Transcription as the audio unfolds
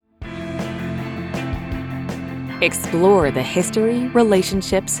Explore the history,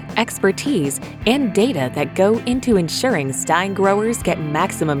 relationships, expertise, and data that go into ensuring Stein growers get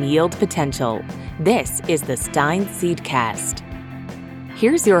maximum yield potential. This is the Stein Seedcast.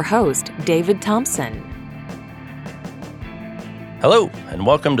 Here's your host, David Thompson. Hello, and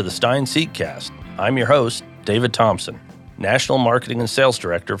welcome to the Stein Seedcast. I'm your host, David Thompson, National Marketing and Sales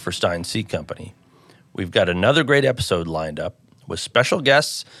Director for Stein Seed Company. We've got another great episode lined up with special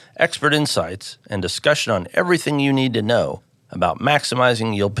guests, expert insights, and discussion on everything you need to know about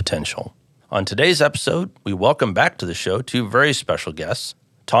maximizing yield potential. On today's episode, we welcome back to the show two very special guests,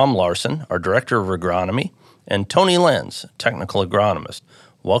 Tom Larson, our Director of Agronomy, and Tony Lenz, Technical Agronomist.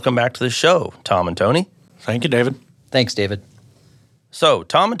 Welcome back to the show, Tom and Tony. Thank you, David. Thanks, David. So,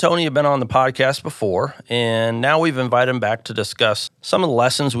 Tom and Tony have been on the podcast before, and now we've invited them back to discuss some of the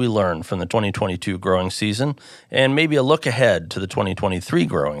lessons we learned from the 2022 growing season and maybe a look ahead to the 2023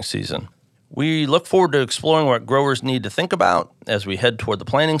 growing season. We look forward to exploring what growers need to think about as we head toward the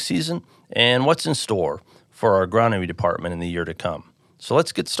planting season and what's in store for our agronomy department in the year to come. So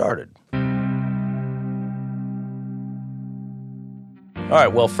let's get started. All right,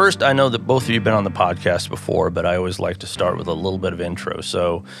 well, first, I know that both of you have been on the podcast before, but I always like to start with a little bit of intro.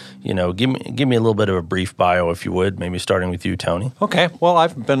 So, give me a little bit of a brief bio, if you would, maybe starting with you, Tony. Okay, well,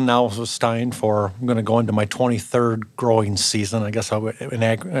 I've been now with Stein I'm going to go into my 23rd growing season. I guess in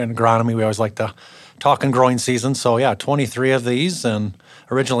agronomy, we always like to talk in growing season. So, 23 of these, and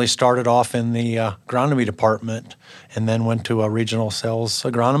originally started off in the agronomy department and then went to a regional sales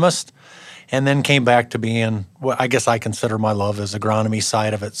agronomist. And then came back to being what I guess I consider my love is agronomy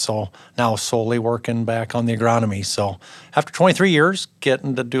side of it. So now solely working back on the agronomy. So after 23 years,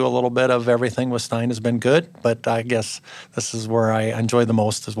 getting to do a little bit of everything with Stein has been good. But I guess this is where I enjoy the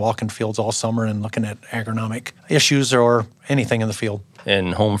most is walking fields all summer and looking at agronomic issues or anything in the field.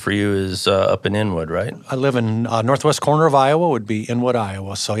 And home for you is up in Inwood, right? I live in northwest corner of Iowa, would be Inwood,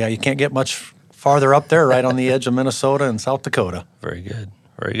 Iowa. So you can't get much farther up there, right on the edge of Minnesota and South Dakota. Very good.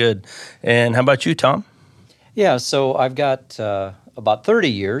 Very good. And how about you, Tom? Yeah, so I've got about 30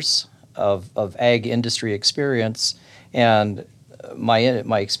 years of ag industry experience, and my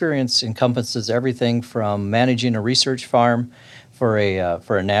experience encompasses everything from managing a research farm for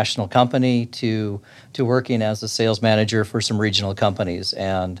a national company to working as a sales manager for some regional companies.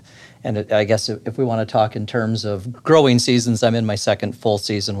 And I guess if we want to talk in terms of growing seasons, I'm in my second full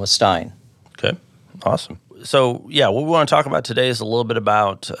season with Stein. Okay, awesome. So, what we want to talk about today is a little bit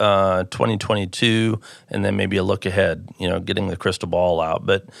about 2022 and then maybe a look ahead, getting the crystal ball out.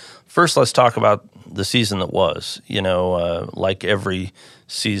 But first, let's talk about the season that was. Like every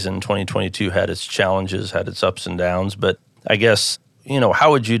season, 2022 had its challenges, had its ups and downs. But I guess,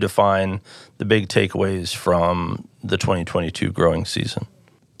 how would you define the big takeaways from the 2022 growing season?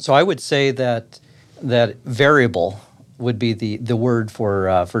 So I would say that variable would be the word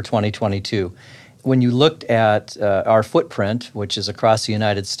for 2022. When you looked at our footprint, which is across the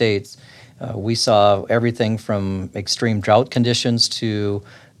United States, we saw everything from extreme drought conditions to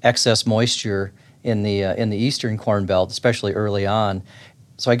excess moisture in the eastern Corn Belt, especially early on.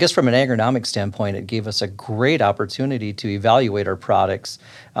 So I guess from an agronomic standpoint, it gave us a great opportunity to evaluate our products,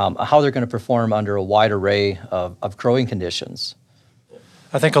 how they're going to perform under a wide array of growing conditions.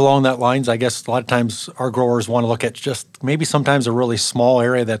 I think along that lines, I guess a lot of times our growers want to look at just maybe sometimes a really small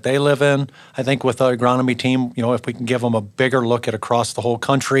area that they live in. I think with the agronomy team, if we can give them a bigger look at across the whole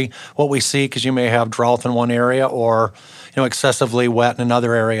country, what we see, because you may have drought in one area or, excessively wet in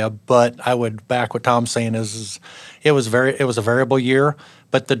another area. But I would back what Tom's saying is it was a variable year.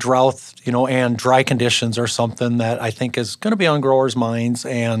 But the drought, and dry conditions are something that I think is going to be on growers' minds.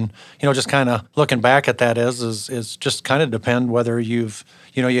 And, just kind of looking back at that is just kind of depend whether you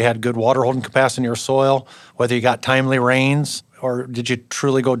had good water holding capacity in your soil, whether you got timely rains, or did you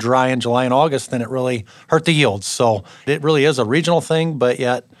truly go dry in July and August, then it really hurt the yields. So it really is a regional thing, but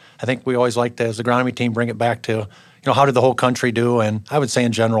yet I think we always like to, as the agronomy team, bring it back to, how did the whole country do? And I would say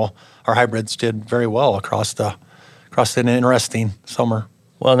in general, our hybrids did very well across an interesting summer.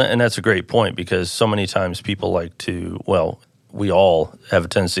 Well, and that's a great point because so many times people like to, we all have a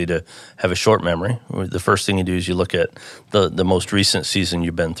tendency to have a short memory. The first thing you do is you look at the most recent season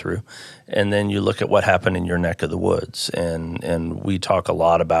you've been through, and then you look at what happened in your neck of the woods. And we talk a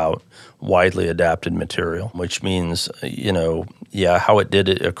lot about widely adapted material, which means, how it did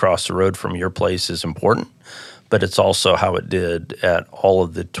it across the road from your place is important, but it's also how it did at all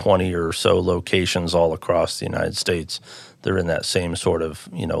of the 20 or so locations all across the United States. They're in that same sort of,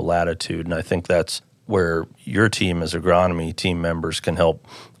 latitude. And I think that's where your team as agronomy team members can help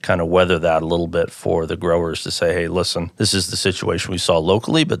kind of weather that a little bit for the growers to say, hey, listen, this is the situation we saw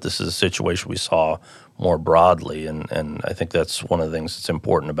locally, but this is the situation we saw more broadly. And I think that's one of the things that's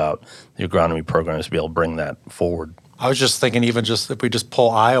important about the agronomy program is to be able to bring that forward. I was just thinking, even just if we just pull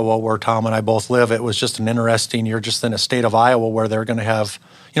Iowa, where Tom and I both live, it was just an interesting year just in a state of Iowa where they're going to have,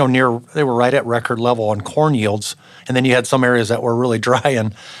 they were right at record level on corn yields. And then you had some areas that were really dry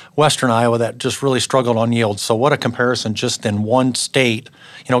in western Iowa that just really struggled on yields. So what a comparison just in one state,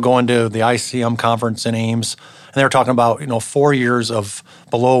 going to the ICM conference in Ames. And they were talking about, 4 years of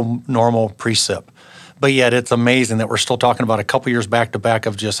below normal precip. But yet it's amazing that we're still talking about a couple years back to back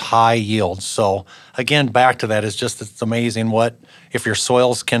of just high yields. So again, back to that, it's amazing if your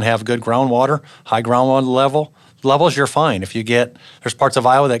soils can have good groundwater, high groundwater levels, you're fine. If there's parts of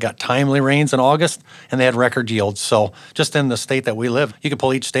Iowa that got timely rains in August and they had record yields. So just in the state that we live, you could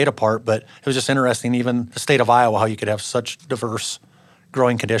pull each state apart, but it was just interesting, even the state of Iowa, how you could have such diverse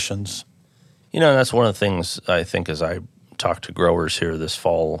growing conditions. That's one of the things I think as I talk to growers here this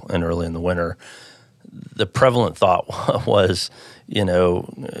fall and early in the winter, the prevalent thought was,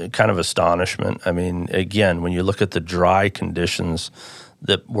 kind of astonishment. I mean, again, when you look at the dry conditions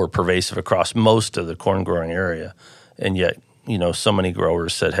that were pervasive across most of the corn growing area, and yet, so many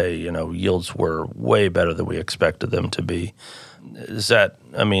growers said, hey, yields were way better than we expected them to be. Does that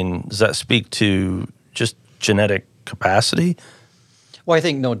speak to just genetic capacity? Well, I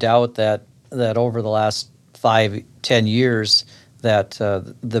think no doubt that over the last 5-10 years, that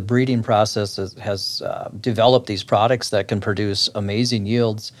the breeding process has developed these products that can produce amazing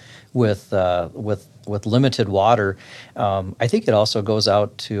yields with limited water. I think it also goes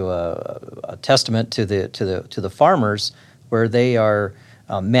out to a testament to the farmers, where they are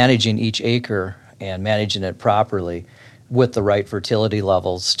managing each acre and managing it properly with the right fertility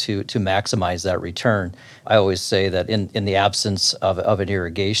levels to maximize that return. I always say that in the absence of an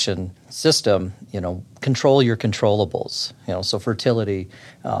irrigation system, control your controllables. So fertility,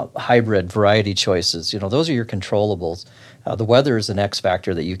 hybrid variety choices, those are your controllables. The weather is an X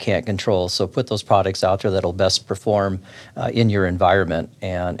factor that you can't control, so put those products out there that'll best perform in your environment,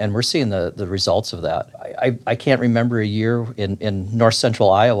 and we're seeing the results of that. I can't remember a year in north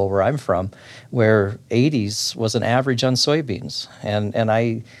central Iowa, where I'm from, where 80s was an average on soybeans, and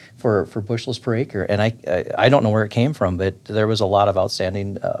I for bushels per acre, and I don't know where it came from, but there was a lot of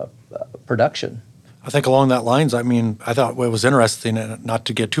outstanding production. I think along that lines, I thought what was interesting, and not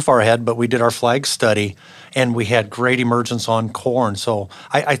to get too far ahead, but we did our flag study, and we had great emergence on corn. So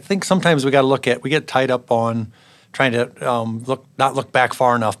I think sometimes we get tied up on trying to not look back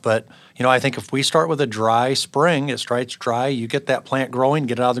far enough. But, I think if we start with a dry spring, it starts dry, you get that plant growing,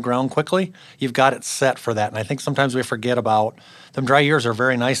 get it out of the ground quickly, you've got it set for that. And I think sometimes we forget about them. Dry years are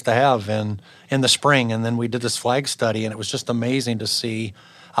very nice to have in the spring. And then we did this flag study, and it was just amazing to see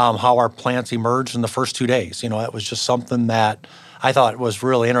how our plants emerged in the first 2 days. It was just something that I thought was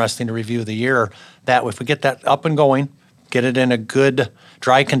really interesting to review the year, that if we get that up and going, get it in a good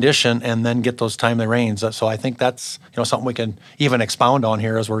dry condition, and then get those timely rains. So I think that's something we can even expound on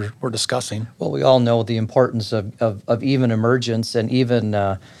here as we're discussing. Well, we all know the importance of even emergence, and even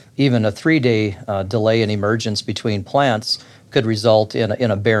a 3-day delay in emergence between plants could result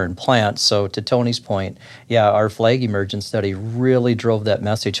in a barren plant. So to Tony's point, our flag emergence study really drove that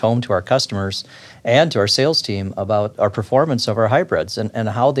message home to our customers and to our sales team about our performance of our hybrids and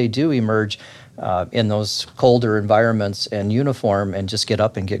how they do emerge in those colder environments and uniform and just get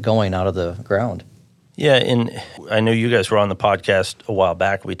up and get going out of the ground. Yeah, and I know you guys were on the podcast a while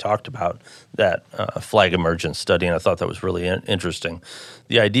back. We talked about that flag emergence study, and I thought that was really interesting.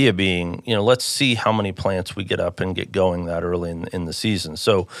 The idea being, let's see how many plants we get up and get going that early in the season.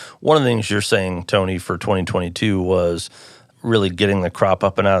 So one of the things you're saying, Tony, for 2022 was really getting the crop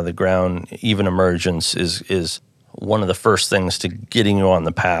up and out of the ground. Even emergence is one of the first things to getting you on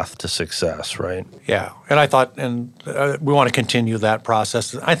the path to success, right? Yeah, and I thought, we want to continue that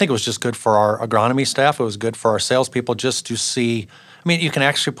process. I think it was just good for our agronomy staff. It was good for our salespeople just to see. You can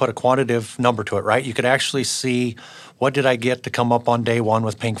actually put a quantitative number to it, right? You could actually see, what did I get to come up on day one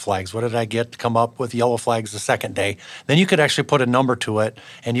with pink flags? What did I get to come up with yellow flags the second day? Then you could actually put a number to it,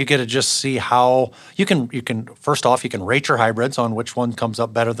 and you get to just see how you can. First off, you can rate your hybrids on which one comes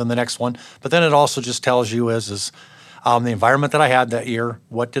up better than the next one. But then it also just tells you is the environment that I had that year.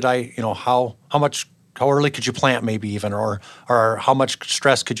 What did I, how early could you plant, maybe even, or how much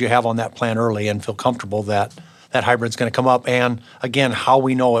stress could you have on that plant early and feel comfortable that that hybrid's going to come up? And again, how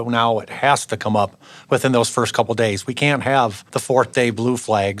we know it now, it has to come up within those first couple days. We can't have the 4th day blue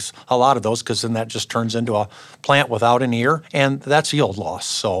flags, a lot of those, because then that just turns into a plant without an ear, and that's yield loss.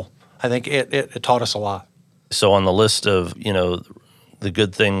 So I think it taught us a lot. So on the list of, the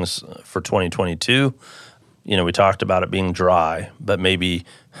good things for 2022, We talked about it being dry, but maybe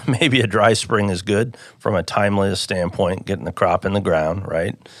a dry spring is good from a timeliness standpoint, getting the crop in the ground,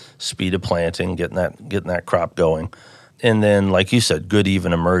 right? Speed of planting, getting that crop going. And then, like you said, good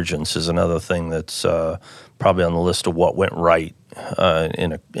even emergence is another thing that's probably on the list of what went right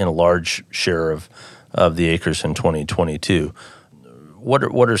in a large share of the acres in 2022.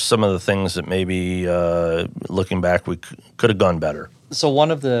 What are some of the things that maybe looking back we could have gone better? So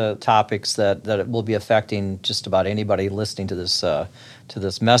one of the topics that it will be affecting just about anybody listening to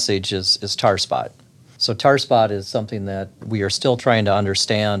this message is tar spot. So tar spot is something that we are still trying to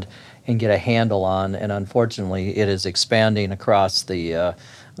understand and get a handle on, and unfortunately, it is expanding across the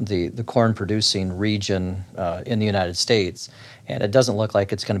corn producing region in the United States, and it doesn't look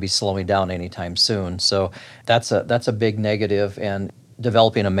like it's going to be slowing down anytime soon. So that's a big negative, and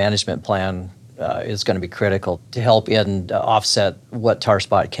developing a management plan is going to be critical to help offset what tar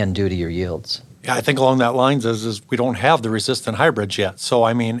spot can do to your yields. Yeah, I think along that lines is we don't have the resistant hybrids yet. So,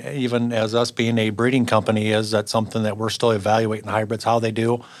 I mean, even as us being a breeding company, is that something that we're still evaluating the hybrids, how they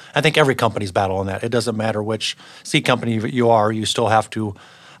do? I think every company's battling that. It doesn't matter which seed company you are, you still have to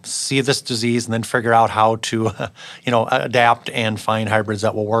see this disease and then figure out how to, adapt and find hybrids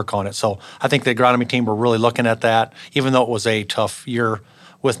that will work on it. So I think the agronomy team were really looking at that. Even though it was a tough year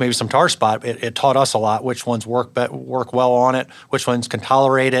with maybe some tar spot, it taught us a lot, which ones work well on it, which ones can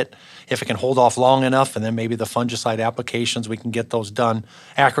tolerate it, if it can hold off long enough, and then maybe the fungicide applications, we can get those done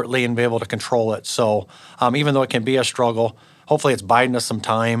accurately and be able to control it. So even though it can be a struggle, hopefully it's biding us some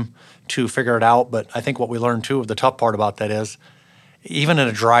time to figure it out. But I think what we learned too, the tough part about that is, even in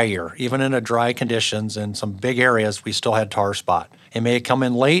a dry year, even in a dry conditions in some big areas, we still had tar spot. It may have come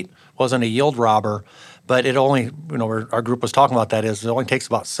in late, wasn't a yield robber, but it only, our group was talking about that, is it only takes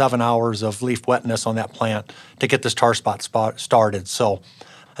about 7 hours of leaf wetness on that plant to get this tar spot started. So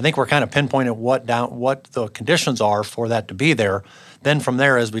I think we're kind of pinpointing what the conditions are for that to be there. Then from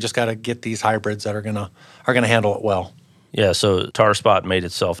there is we just got to get these hybrids that are gonna handle it well. Yeah, so tar spot made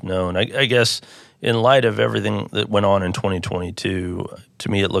itself known. I guess in light of everything that went on in 2022,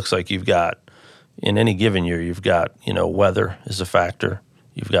 to me it looks like you've got, in any given year, you've got, weather is a factor,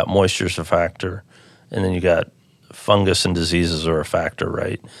 you've got moisture is a factor, and then you got fungus and diseases are a factor,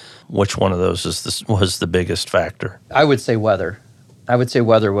 right? Which one of those was the biggest factor? I would say weather. I would say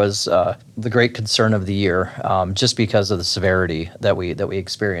weather was the great concern of the year, just because of the severity that we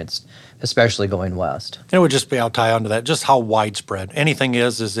experienced, especially going west. And it would just be, I'll tie onto that, just how widespread. Anything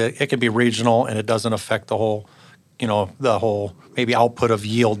is it can be regional and it doesn't affect the whole maybe output of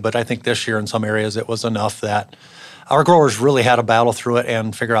yield. But I think this year in some areas it was enough that our growers really had to battle through it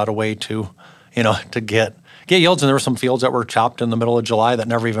and figure out a way to get yields. And there were some fields that were chopped in the middle of July that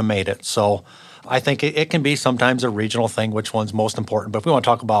never even made it. So I think it can be sometimes a regional thing, which one's most important. But if we want to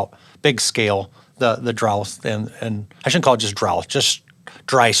talk about big scale, the drought, and I shouldn't call it just drought, just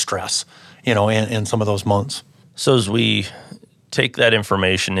dry stress, in some of those months. So as we take that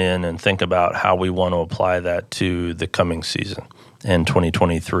information in and think about how we want to apply that to the coming season in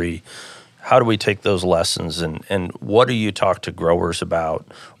 2023, how do we take those lessons and what do you talk to growers about?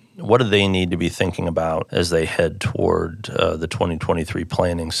 What do they need to be thinking about as they head toward the 2023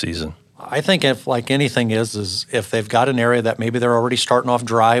 planting season? I think if like anything is if they've got an area that maybe they're already starting off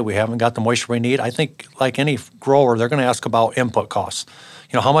dry, we haven't got the moisture we need, I think like any grower, they're going to ask about input costs.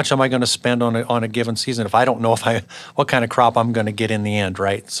 How much am I going to spend on a given season if I don't know what kind of crop I'm going to get in the end,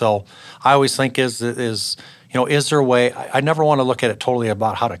 right? So I always think is there a way, I never want to look at it totally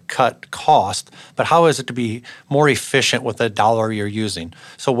about how to cut cost, but how is it to be more efficient with the dollar you're using?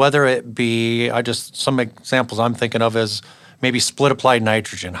 So whether it be, some examples I'm thinking of is maybe split applied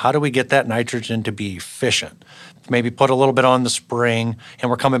nitrogen. How do we get that nitrogen to be efficient? Maybe put a little bit on the spring and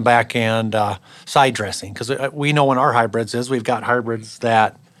we're coming back and side dressing. Because we know in our hybrids we've got hybrids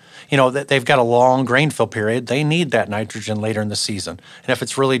that, that they've got a long grain fill period. They need that nitrogen later in the season. And if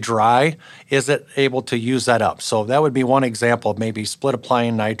it's really dry, is it able to use that up? So that would be one example of maybe split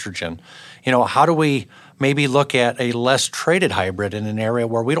applying nitrogen. How do we maybe look at a less traded hybrid in an area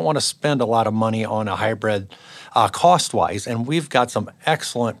where we don't want to spend a lot of money on a hybrid cost-wise? And we've got some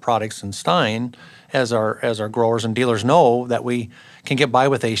excellent products in Stein, as our growers and dealers know, that we can get by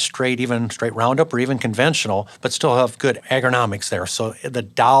with a straight Roundup or even conventional, but still have good agronomics there. So the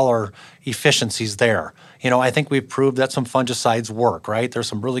dollar efficiency's there. I think we've proved that some fungicides work, right? There's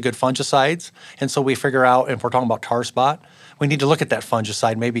some really good fungicides. And so we figure out, if we're talking about tar spot, we need to look at that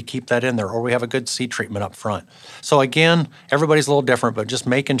fungicide, maybe keep that in there, or we have a good seed treatment up front. So again, everybody's a little different, but just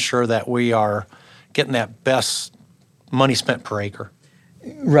making sure that we are getting that best money spent per acre.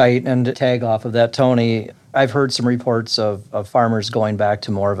 Right, and to tag off of that, Tony, I've heard some reports of farmers going back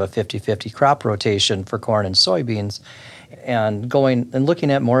to more of a 50-50 crop rotation for corn and soybeans and going and looking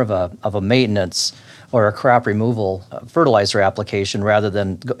at more of a maintenance or a crop removal fertilizer application rather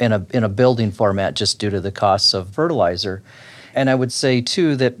than in a building format just due to the costs of fertilizer. And I would say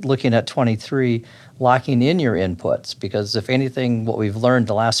too that looking at 23, locking in your inputs, because if anything, what we've learned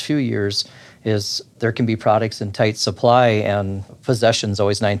the last few years is there can be products in tight supply, and possession's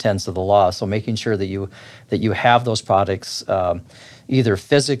always 9/10 of the law. So making sure that you have those products either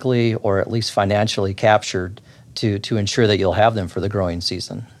physically or at least financially captured to ensure that you'll have them for the growing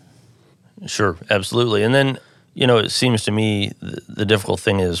season. Sure, absolutely. And then, it seems to me the difficult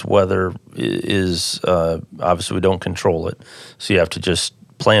thing is weather is obviously we don't control it, so you have to just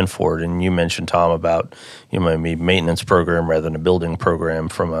plan for it. And you mentioned, Tom, about maybe maintenance program rather than a building program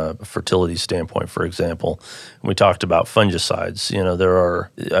from a fertility standpoint, for example. And we talked about fungicides.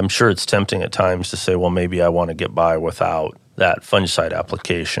 I'm sure it's tempting at times to say, well, maybe I want to get by without that fungicide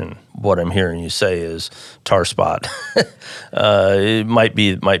application. What I'm hearing you say is tar spot. It might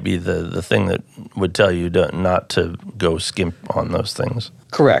be the thing that would tell you not to go skimp on those things.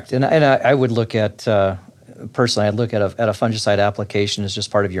 Correct, and I would look at personally, I'd look at a fungicide application as just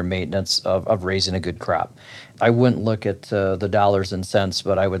part of your maintenance of raising a good crop. I wouldn't look at the dollars and cents,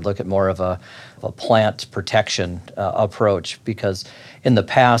 but I would look at more of a plant protection approach, because in the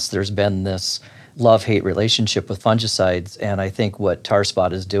past there's been this love-hate relationship with fungicides, and I think what tar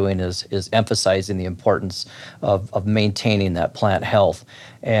spot is doing is emphasizing the importance of maintaining that plant health.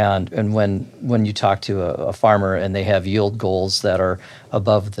 And when you talk to a farmer and they have yield goals that are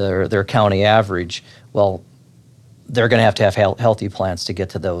above their county average, well, they're going to have healthy plants to get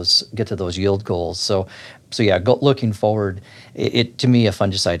to those yield goals. So yeah, looking forward, it to me a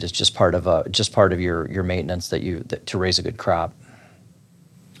fungicide is just part of your maintenance to raise a good crop.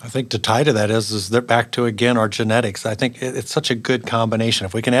 I think to tie to that is that back to, again, our genetics. I think it's such a good combination.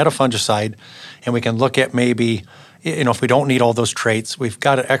 If we can add a fungicide and we can look at maybe, if we don't need all those traits, we've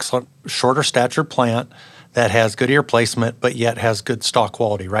got an excellent shorter stature plant that has good ear placement but yet has good stalk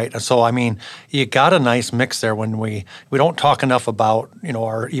quality, right? And so, you got a nice mix there when we don't talk enough about,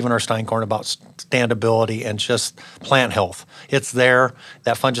 our Stein corn about standability and just plant health. It's there.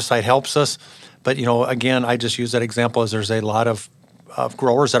 That fungicide helps us. But, again, I just use that example as there's a lot of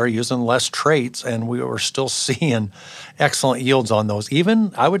growers that are using less traits, and we are still seeing excellent yields on those.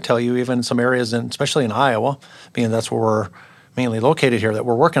 Even, I would tell you, even in some areas, especially in Iowa, being that's where we're mainly located here, that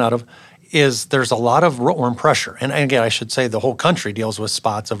we're working out of, there's a lot of rootworm pressure. And again, I should say the whole country deals with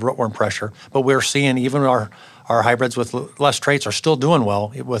spots of rootworm pressure, but we're seeing even our hybrids with less traits are still doing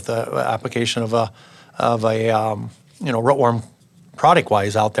well with the application of a rootworm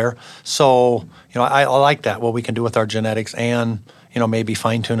product-wise out there. So, I like that, what we can do with our genetics and maybe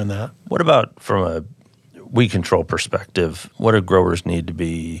fine-tuning that. What about from a weed control perspective? What do growers need to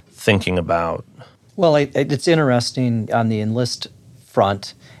be thinking about? Well, it's interesting on the Enlist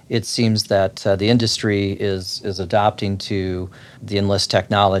front. It seems that the industry is adopting to the Enlist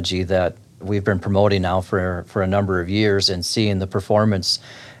technology that we've been promoting now for a number of years, and seeing the performance,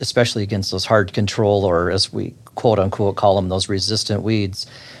 especially against those hard control, or as we quote unquote call them, those resistant weeds.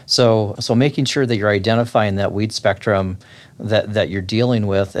 So making sure that you're identifying that weed spectrum that you're dealing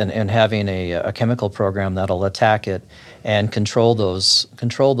with, and having a chemical program that'll attack it and control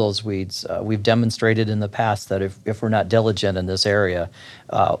those weeds. We've demonstrated in the past that if we're not diligent in this area,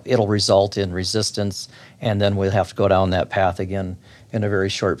 it'll result in resistance, and then we'll have to go down that path again in a very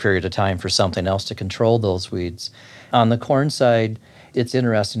short period of time for something else to control those weeds. On the corn side, it's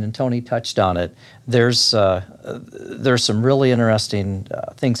interesting, and Tony touched on it. There's some really interesting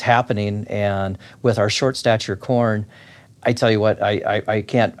things happening, and with our short stature corn, I tell you what, I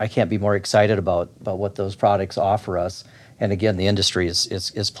can't be more excited about what those products offer us. And again, the industry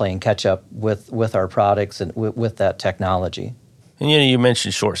is playing catch up with our products and with that technology. And you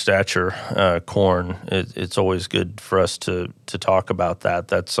mentioned short stature corn. It's always good for us to talk about that.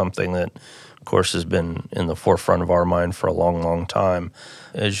 That's something that, of course, has been in the forefront of our mind for a long, long time.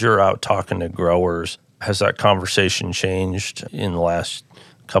 As you're out talking to growers, has that conversation changed in the last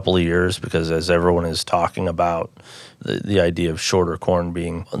couple of years? Because as everyone is talking about the idea of shorter corn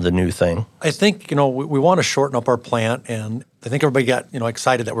being the new thing. I think, we want to shorten up our plant, and I think everybody got,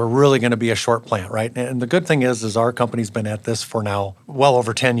 excited that we're really going to be a short plant, right? And the good thing is our company's been at this for now well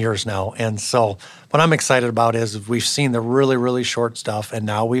over 10 years now. And so what I'm excited about is we've seen the really, really short stuff, and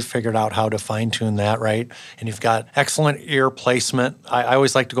now we've figured out how to fine tune that, right? And you've got excellent ear placement. I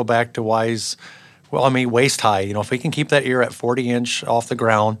always like to go back to waist high. If we can keep that ear at 40 inch off the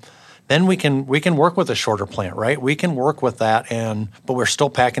ground, then we can work with a shorter plant, right? We can work with that, but we're still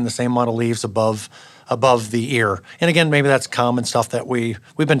packing the same amount of leaves above the ear. And again, maybe that's common stuff that we've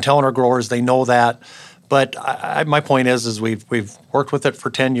been telling our growers. They know that. But my point is we've worked with it for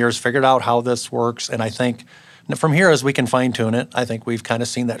 10 years, figured out how this works, and I think from here, as we can fine tune it, I think we've kind of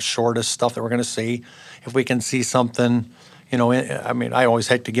seen that shortest stuff that we're going to see. If we can see something, I mean, I always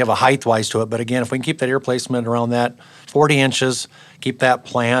hate to give a height-wise to it, but again, if we can keep that ear placement around that 40 inches, keep that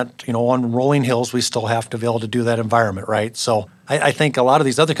plant, on rolling hills, we still have to be able to do that environment, right? So I think a lot of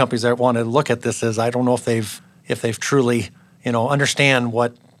these other companies that want to look at this I don't know if they've truly, understand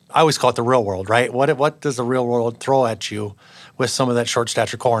what, I always call it the real world, right? What does the real world throw at you with some of that short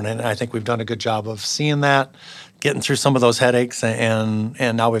stature corn? And I think we've done a good job of seeing that, getting through some of those headaches, and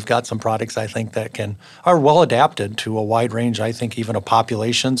now we've got some products I think that are well adapted to a wide range, I think even of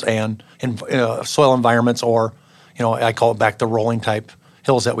populations and in soil environments, or I call it back the rolling type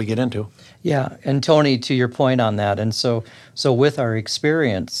hills that we get into. Yeah, and Tony, to your point on that, and so with our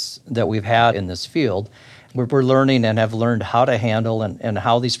experience that we've had in this field, we're learning and have learned how to handle and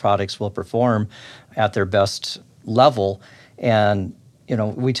how these products will perform at their best level. And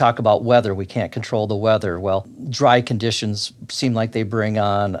we talk about weather. We can't control the weather. Well, dry conditions seem like they bring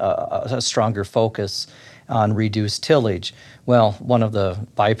on a stronger focus on reduced tillage. Well, one of the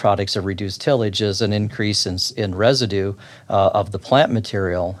byproducts of reduced tillage is an increase in residue of the plant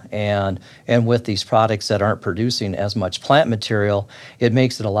material. And with these products that aren't producing as much plant material, it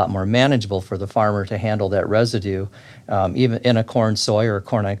makes it a lot more manageable for the farmer to handle that residue, even in a corn soy or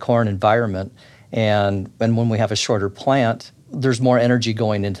corn on corn environment. And when we have a shorter plant, there's more energy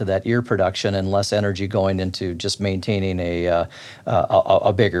going into that ear production and less energy going into just maintaining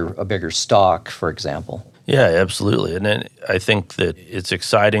a bigger stalk, for example. Yeah, absolutely. And then I think that it's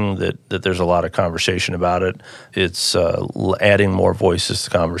exciting that there's a lot of conversation about it. It's adding more voices to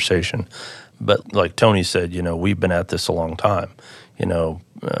conversation. But like Tony said, we've been at this a long time.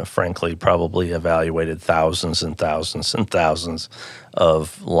 Frankly, probably evaluated thousands and thousands and thousands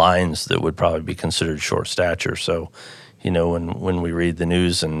of lines that would probably be considered short stature. So, when we read the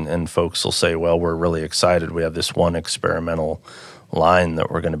news and folks will say, well, we're really excited. We have this one experimental line that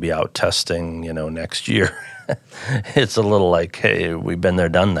we're going to be out testing, next year. It's a little like, hey, we've been there,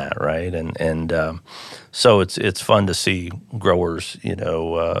 done that, right? And so it's fun to see growers,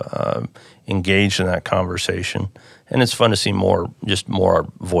 engaged in that conversation, and it's fun to see more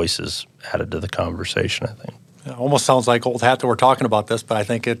voices added to the conversation, I think. It almost sounds like old hat that we're talking about this, but I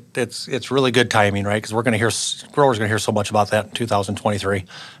think it's really good timing, right? Because growers are going to hear so much about that in 2023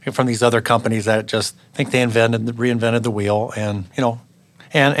 from these other companies that just think they reinvented the wheel,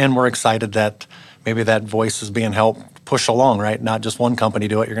 and we're excited that maybe that voice is being helped push along, right? Not just one company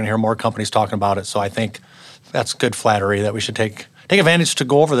do it. You're going to hear more companies talking about it. So I think that's good flattery that we should take advantage to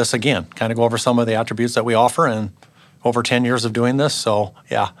go over this again, kind of go over some of the attributes that we offer and over 10 years of doing this. So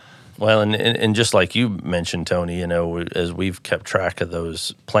yeah. Well, and just like you mentioned, Tony, as we've kept track of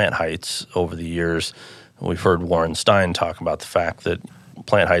those plant heights over the years, we've heard Warren Stein talk about the fact that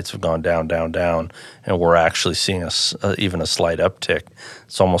plant heights have gone down, down, down, and we're actually seeing even a slight uptick.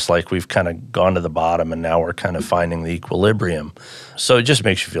 It's almost like we've kind of gone to the bottom, and now we're kind of finding the equilibrium. So it just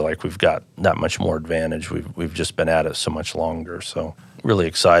makes you feel like we've got that much more advantage. We've just been at it so much longer. So really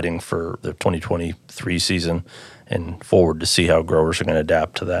exciting for the 2023 season, and forward to see how growers are going to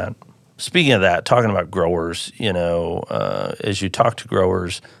adapt to that. Speaking of that, talking about growers, as you talk to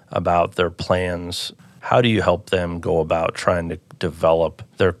growers about their plans, how do you help them go about trying to develop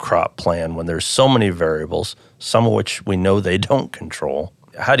their crop plan when there's so many variables, some of which we know they don't control?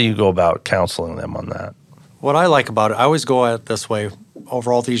 How do you go about counseling them on that? What I like about it, I always go at it this way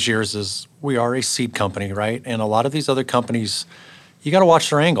over all these years, is we are a seed company, right? And a lot of these other companies, you got to watch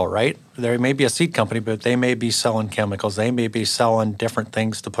their angle, right? There may be a seed company, but they may be selling chemicals. They may be selling different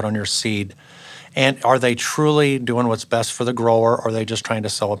things to put on your seed. And are they truly doing what's best for the grower, or are they just trying to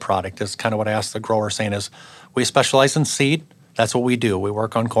sell a product? That's kind of what I asked the grower, saying is, we specialize in seed. That's what we do. We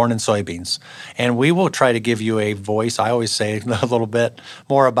work on corn and soybeans. And we will try to give you a voice. I always say a little bit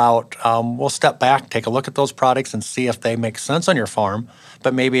more about, we'll step back, take a look at those products and see if they make sense on your farm.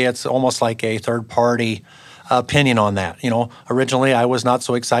 But maybe it's almost like a third-party opinion on that. Originally I was not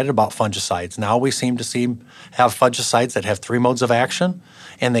so excited about fungicides. Now we seem to have fungicides that have 3 modes of action,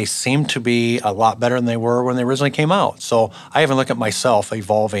 and they seem to be a lot better than they were when they originally came out. So I even look at myself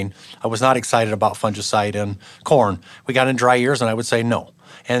evolving. I was not excited about fungicide in corn. We got in dry years, and I would say no.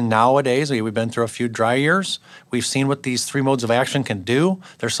 And nowadays, we've been through a few dry years. We've seen what these 3 modes of action can do.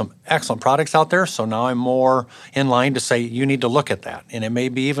 There's some excellent products out there, so now I'm more in line to say you need to look at that. And it may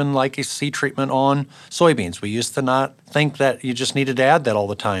be even like a seed treatment on soybeans. We used to not think that you just needed to add that all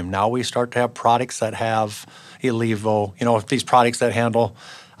the time. Now we start to have products that have Elevo, these products that handle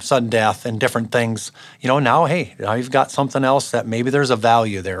sudden death and different things. Now you've got something else that maybe there's a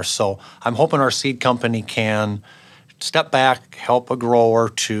value there. So I'm hoping our seed company can step back, help a grower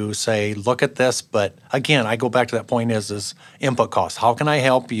to say, look at this. But again, I go back to that point is input costs. How can I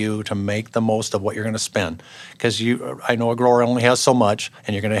help you to make the most of what you're going to spend? Because I know a grower only has so much,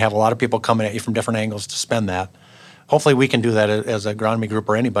 and you're going to have a lot of people coming at you from different angles to spend that. Hopefully we can do that as an agronomy group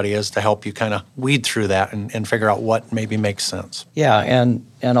or anybody is to help you kind of weed through that and figure out what maybe makes sense. Yeah, and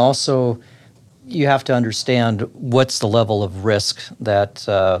also you have to understand what's the level of risk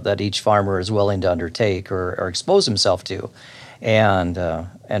that each farmer is willing to undertake or expose himself to.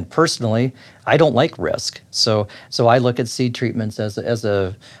 And personally, I don't like risk. So I look at seed treatments as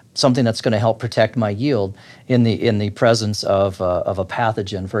a something that's going to help protect my yield in the presence of a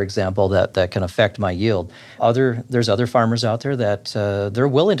pathogen, for example, that can affect my yield. There's other farmers out there that they're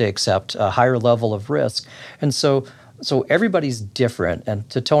willing to accept a higher level of risk, and so everybody's different. And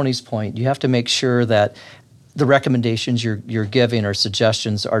to Tony's point, you have to make sure that the recommendations you're giving or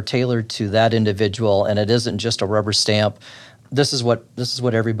suggestions are tailored to that individual, and it isn't just a rubber stamp. This is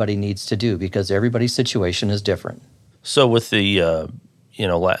what everybody needs to do because everybody's situation is different. So with the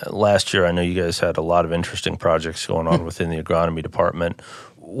last year, I know you guys had a lot of interesting projects going on within the agronomy department.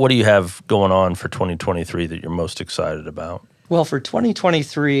 What do you have going on for 2023 that you're most excited about? Well, for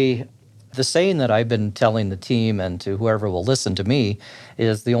 2023, the saying that I've been telling the team and to whoever will listen to me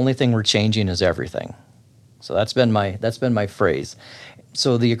is the only thing we're changing is everything. So that's been my phrase.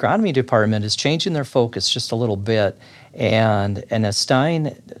 So the agronomy department is changing their focus just a little bit, and as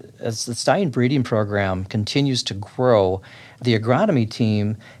the Stein breeding program continues to grow, the agronomy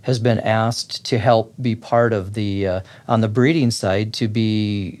team has been asked to help be part of the on the breeding side to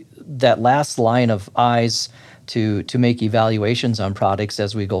be that last line of eyes to make evaluations on products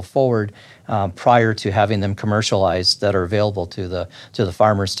as we go forward prior to having them commercialized that are available to the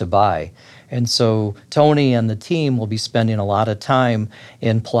farmers to buy. And so Tony and the team will be spending a lot of time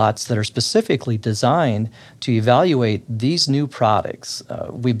in plots that are specifically designed to evaluate these new products.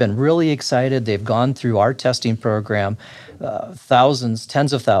 We've been really excited. They've gone through our testing program, thousands,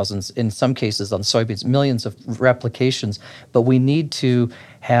 tens of thousands, in some cases on soybeans, millions of replications. But we need to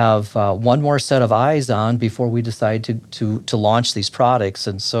have one more set of eyes on before we decide to launch these products.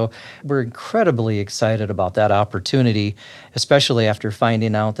 And so we're incredibly excited about that opportunity, especially after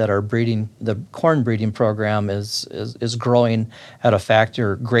finding out that the corn breeding program is growing at a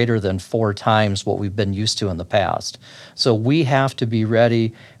factor greater than 4 times what we've been used to in the past. So we have to be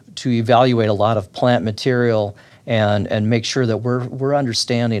ready to evaluate a lot of plant material and make sure that we're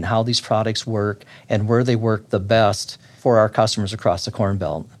understanding how these products work and where they work the best for our customers across the Corn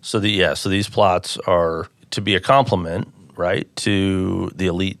Belt. So these plots are to be a complement, right, to the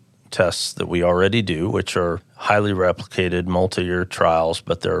elite tests that we already do, which are highly replicated multi-year trials,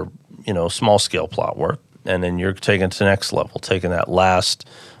 but they're small scale plot work. And then you're taking it to the next level, taking that last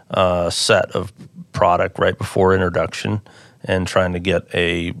set of product right before introduction and trying to get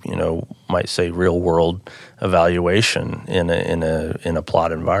a might say real world evaluation in a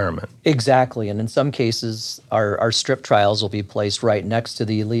plot environment. Exactly, and in some cases our strip trials will be placed right next to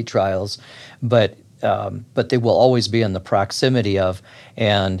the elite trials, but they will always be in the proximity of.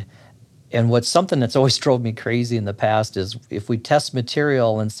 And what's something that's always drove me crazy in the past is if we test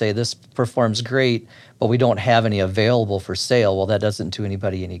material and say this performs great, but we don't have any available for sale, well, that doesn't do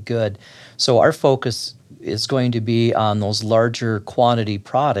anybody any good. So our focus is going to be on those larger quantity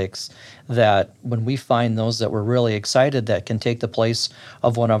products that when we find those that we're really excited that can take the place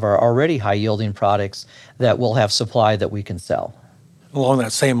of one of our already high yielding products, that we'll have supply that we can sell. Along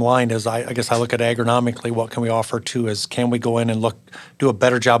that same line, as I guess I look at agronomically, what can we offer too is can we go in and do a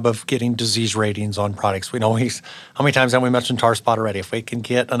better job of getting disease ratings on products? We know how many times have we mentioned tar spot already? If we can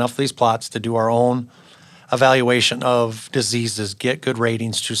get enough of these plots to do our own evaluation of diseases, get good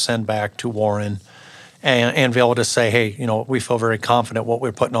ratings to send back to Warren, and be able to say, hey, we feel very confident what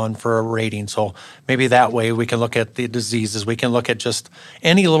we're putting on for a rating. So maybe that way we can look at the diseases. We can look at just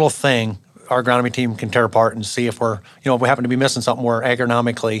any little thing our agronomy team can tear apart and see if if we happen to be missing something where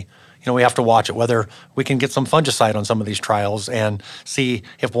agronomically, we have to watch it, whether we can get some fungicide on some of these trials and see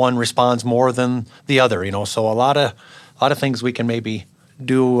if one responds more than the other, So a lot of things we can maybe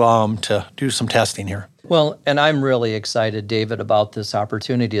do to do some testing here. Well, and I'm really excited, David, about this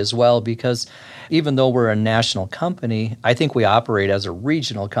opportunity as well, because even though we're a national company, I think we operate as a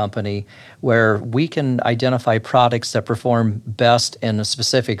regional company where we can identify products that perform best in a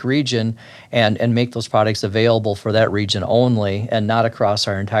specific region and make those products available for that region only and not across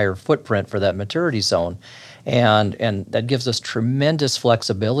our entire footprint for that maturity zone. And that gives us tremendous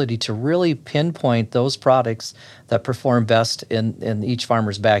flexibility to really pinpoint those products that perform best in each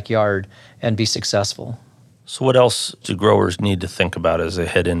farmer's backyard and be successful. So what else do growers need to think about as they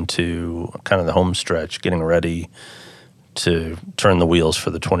head into kind of the home stretch, getting ready to turn the wheels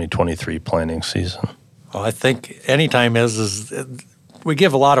for the 2023 planting season? Well, I think any time is we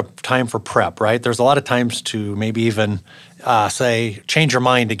give a lot of time for prep, right? There's a lot of times to maybe even say, change your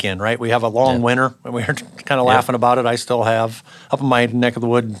mind again, right? We have a long winter, and we were kind of laughing about it. I still have, up in my neck of the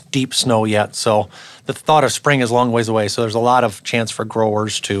wood, deep snow yet. So the thought of spring is a long ways away. So there's a lot of chance for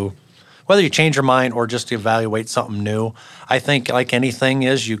growers to, whether you change your mind or just evaluate something new. I think like anything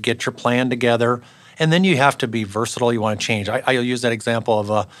is, you get your plan together, and then you have to be versatile. You want to change. I'll use that example of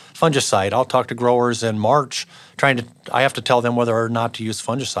a fungicide. I'll talk to growers in March I have to tell them whether or not to use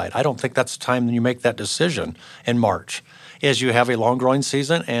fungicide. I don't think that's the time that you make that decision in March. Is you have a long growing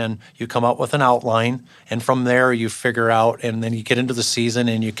season and you come up with an outline, and from there you figure out, and then you get into the season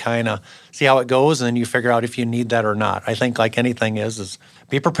and you kind of see how it goes, and then you figure out if you need that or not. I think like anything is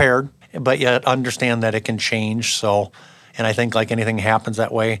be prepared, but yet understand that it can change. So, and I think like anything happens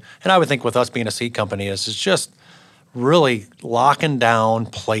that way. And I would think with us being a seed company is it's just really locking down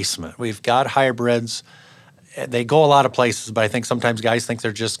placement. We've got hybrids. They go a lot of places, but I think sometimes guys think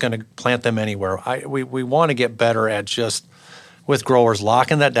they're just going to plant them anywhere. We want to get better at just, with growers,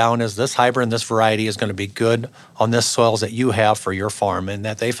 locking that down as this hybrid and this variety is going to be good on this soils that you have for your farm, and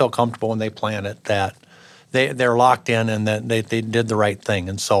that they feel comfortable when they plant it, that they're locked in and that they did the right thing.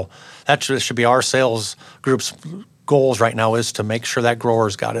 And so that should be our sales group's goals right now, is to make sure that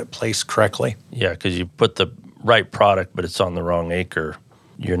grower's got it placed correctly. Yeah, because you put the right product, but it's on the wrong acre,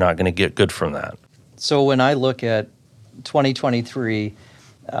 you're not going to get good from that. So when I look at 2023,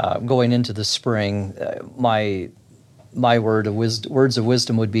 going into the spring, my words of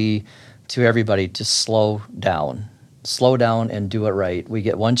wisdom would be to everybody to slow down and do it right. We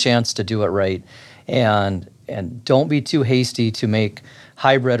get one chance to do it right, and don't be too hasty to make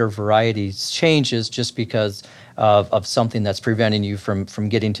hybrid or varieties changes just because of something that's preventing you from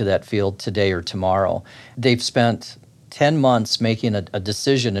getting to that field today or tomorrow. They've spent 10 months making a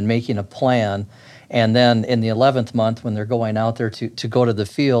decision and making a plan. And then in the 11th month, when they're going out there to go to the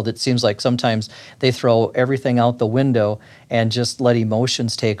field, it seems like sometimes they throw everything out the window and just let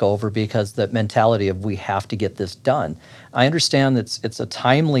emotions take over because the mentality of we have to get this done. I understand that it's a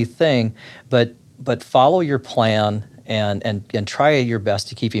timely thing, but follow your plan and try your best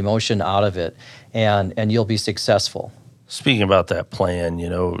to keep emotion out of it, and you'll be successful. Speaking about that plan,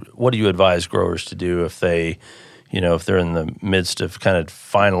 what do you advise growers to do if they, if they're in the midst of kind of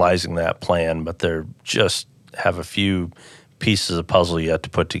finalizing that plan, but they're just have a few pieces of puzzle yet to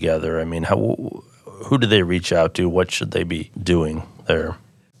put together? I mean, who do they reach out to? What should they be doing there?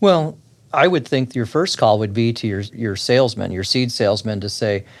 Well, I would think your first call would be to your salesman, your seed salesman, to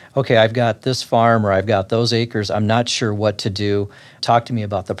say, okay, I've got this farm or I've got those acres. I'm not sure what to do. Talk to me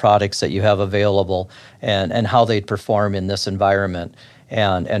about the products that you have available and how they'd perform in this environment,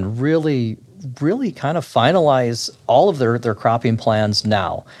 and really kind of finalize all of their cropping plans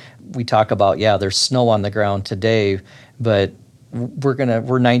now. We talk about, there's snow on the ground today, but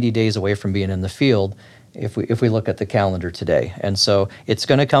we're 90 days away from being in the field if we look at the calendar today. And so it's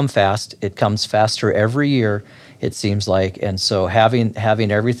going to come fast. It comes faster every year, it seems like. And so having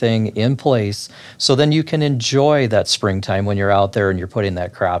everything in place, so then you can enjoy that springtime when you're out there and you're putting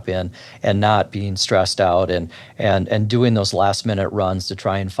that crop in and not being stressed out and doing those last minute runs to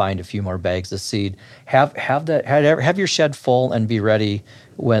try and find a few more bags of seed. Have your shed full and be ready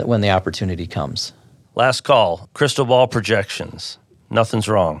when the opportunity comes. Last call, crystal ball projections. Nothing's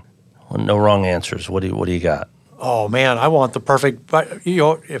wrong. No wrong answers. What do you got? Oh man, I want the perfect. But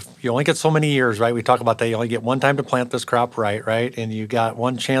if you only get so many years, right? We talk about that. You only get one time to plant this crop, right? And you got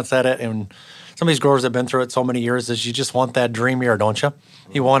one chance at it. And some of these growers have been through it so many years, is you just want that dream year, don't you?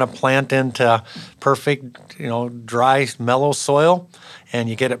 You want to plant into perfect, dry, mellow soil, and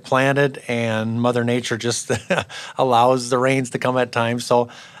you get it planted, and Mother Nature just allows the rains to come at times. So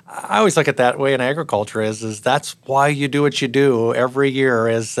I always look at that way in agriculture is that's why you do what you do every year,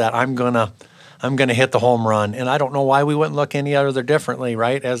 is that I'm gonna hit the home run. And I don't know why we wouldn't look any other differently,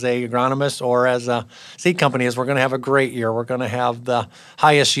 right? As a agronomist or as a seed company, is we're gonna have a great year. We're gonna have the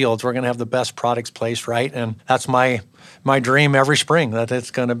highest yields. We're gonna have the best products placed, right? And that's my dream every spring, that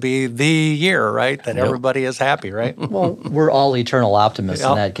it's gonna be the year, right? That everybody is happy, right? Well, we're all eternal optimists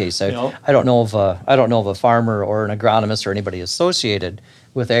in that case. I don't know of a farmer or an agronomist or anybody associated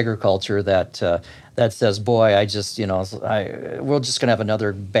with agriculture that that says, boy, we're just going to have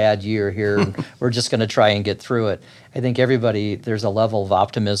another bad year here, and we're just going to try and get through it. I think there's a level of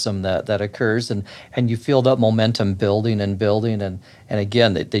optimism that occurs, and you feel that momentum building, and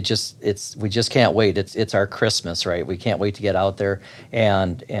again, we just can't wait. It's our Christmas, right? We can't wait to get out there,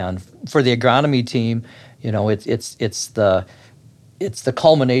 and for the agronomy team, it's the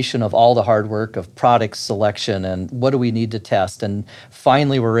culmination of all the hard work of product selection and what do we need to test. And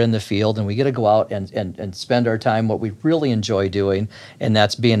finally, we're in the field, and we get to go out and spend our time what we really enjoy doing, and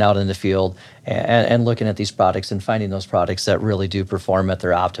that's being out in the field and looking at these products and finding those products that really do perform at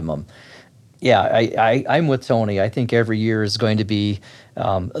their optimum. Yeah, I'm with Tony. I think every year is going to be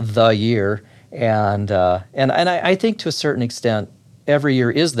the year, and I think to a certain extent, every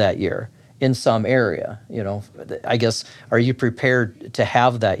year is that year in some area. I guess, are you prepared to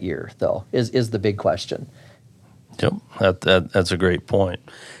have that year, though, is the big question. Yep, that's a great point.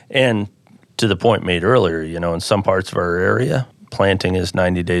 And to the point made earlier, in some parts of our area, planting is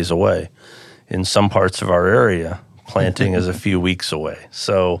 90 days away. In some parts of our area, planting is a few weeks away.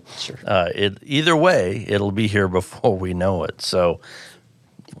 So sure. Either way, it'll be here before we know it. So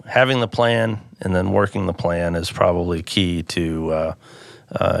having the plan and then working the plan is probably key to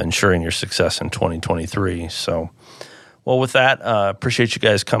ensuring your success in 2023. So, well, with that, appreciate you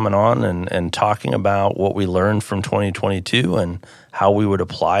guys coming on and talking about what we learned from 2022 and how we would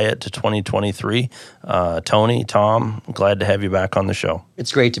apply it to 2023. Tony, Tom, glad to have you back on the show.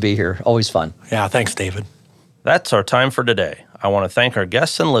 It's great to be here. Always fun. Yeah, thanks, David. That's our time for today. I want to thank our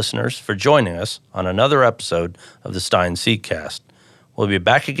guests and listeners for joining us on another episode of the Stein Seedcast. We'll be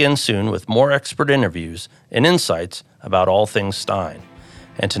back again soon with more expert interviews and insights about all things Stein.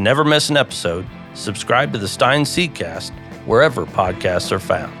 And to never miss an episode, subscribe to the Stein Seedcast wherever podcasts are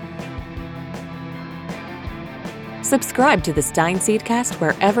found. Subscribe to the Stein Seedcast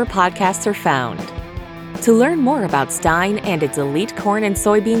wherever podcasts are found. To learn more about Stein and its elite corn and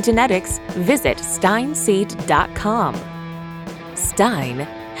soybean genetics, visit steinseed.com. Stein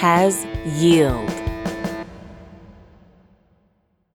has yield.